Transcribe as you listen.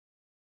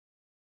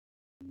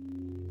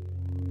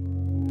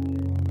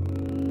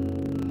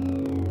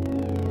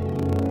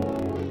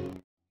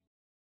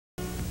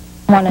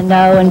Want to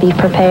know and be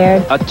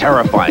prepared. A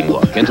terrifying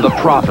look into the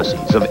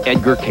prophecies of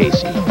Edgar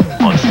Casey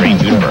on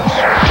Strange Universe.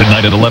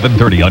 Tonight at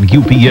 11:30 on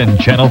UPN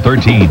Channel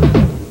 13.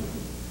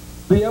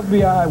 The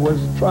FBI was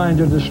trying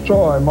to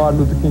destroy Martin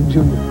Luther King Jr.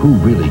 Who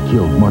really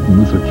killed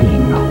Martin Luther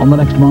King on the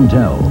next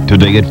Montel?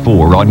 Today at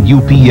 4 on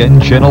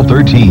UPN Channel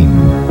 13.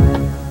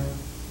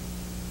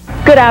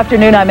 Good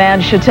afternoon, I'm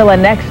Ann Shatilla.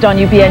 Next on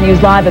UPN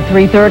News Live at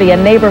 3:30. A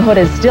neighborhood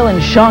is still in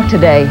shock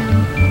today.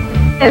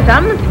 Yes,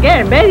 I'm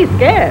scared, very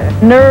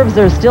scared. Nerves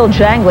are still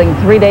jangling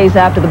 3 days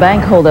after the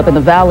bank holdup in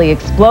the valley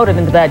exploded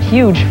into that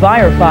huge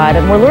firefight,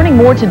 and we're learning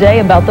more today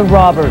about the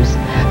robbers.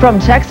 From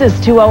Texas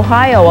to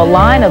Ohio, a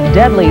line of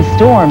deadly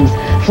storms.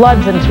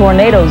 Floods and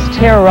tornadoes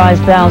terrorize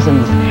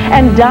thousands.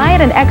 And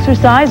diet and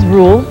exercise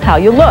rule how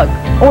you look.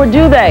 Or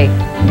do they?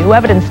 New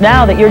evidence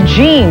now that your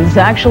genes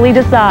actually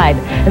decide.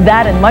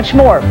 That and much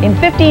more in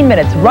 15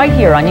 minutes right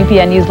here on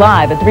UPN News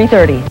Live at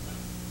 3:30.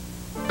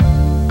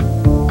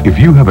 If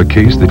you have a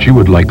case that you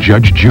would like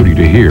Judge Judy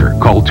to hear,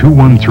 call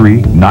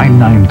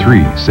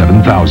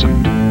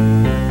 213-993-7000.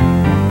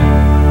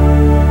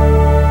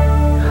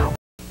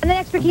 On the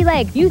next Ricky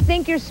Lake, you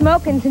think you're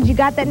smoking since you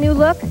got that new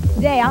look?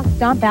 Today, I'll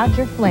stomp out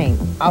your flame.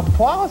 Of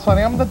course,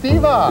 honey, I'm the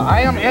diva.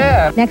 I am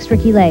Ed. Next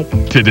Ricky Lake.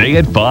 Today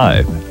at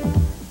 5.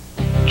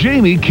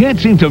 Jamie can't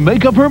seem to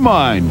make up her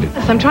mind.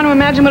 Yes, I'm trying to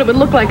imagine what it would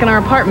look like in our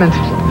apartment.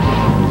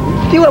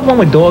 Do you have one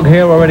with dog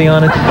hair already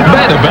on it?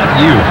 Mad About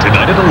You,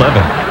 tonight at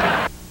 11.